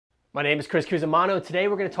My name is Cusimano. Today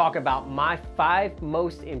we're going to talk about my 5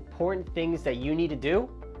 most important things that you need to do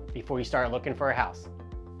before you start looking for a house.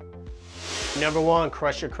 Number 1,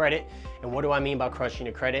 crush your credit. And what do I mean by crushing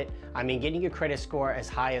your credit? I mean getting your credit score as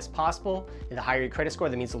high as possible. And the higher your credit score,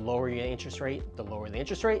 that means the lower your interest rate. The lower the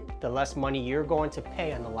interest rate, the less money you're going to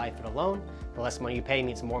pay on the life of the loan. The less money you pay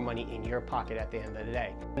means more money in your pocket at the end of the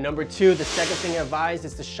day. Number 2, the second thing I advise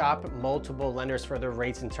is to shop multiple lenders for their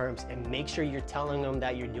rates and terms and make sure you're telling them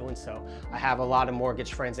that you're doing so. I have a lot of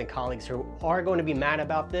mortgage friends and colleagues who are going to be mad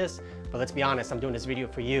about this, but let's be honest, I'm doing this video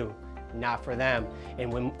for you, not for them.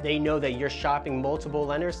 And when they know that you're shopping multiple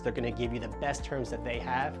lenders, they're going to give you the best terms that they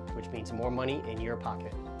have, which means more money in your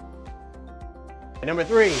pocket. And number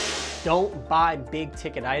 3, don't buy big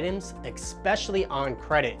ticket items, especially on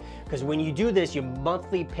credit, because when you do this, your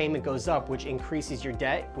monthly payment goes up, which increases your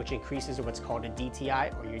debt, which increases what's called a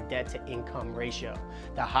DTI, or your debt to income ratio.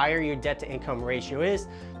 The higher your debt to income ratio is,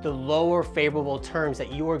 the lower favorable terms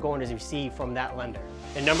that you are going to receive from that lender.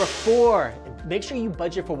 And number 4, make sure you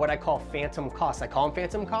budget for what I call phantom costs. I call them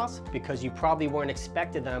phantom costs because you probably weren't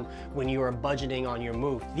expecting them when you were budgeting on your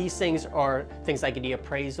move. These things are things like the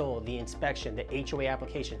appraisal, the inspection, the HOA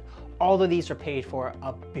application. All of these are paid for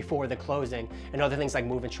before the closing, and other things like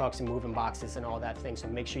moving trucks and moving boxes and all that thing. So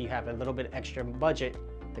make sure you have a little bit extra budget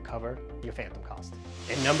to cover your phantom cost.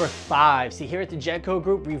 And number 5, see, here at the Jetco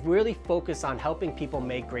Group, we really focus on helping people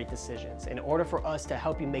make great decisions. In order for us to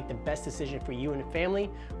help you make the best decision for you and your family,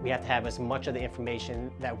 we have to have as much of the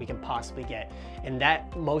information that we can possibly get. And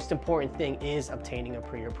that most important thing is obtaining a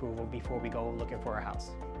pre-approval before we go looking for a house.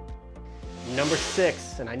 Number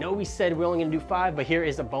 6, and I know we said we're only gonna do 5, but here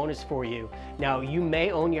is a bonus for you. Now, you may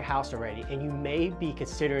own your house already, and you may be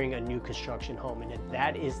considering a new construction home. And if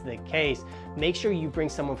that is the case, make sure you bring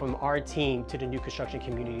someone from our team to the new construction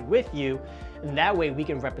community with you, and that way we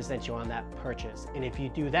can represent you on that purchase. And if you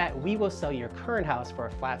do that, we will sell your current house for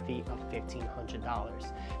a flat fee of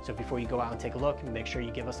 $1,500. So before you go out and take a look, make sure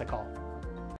you give us a call.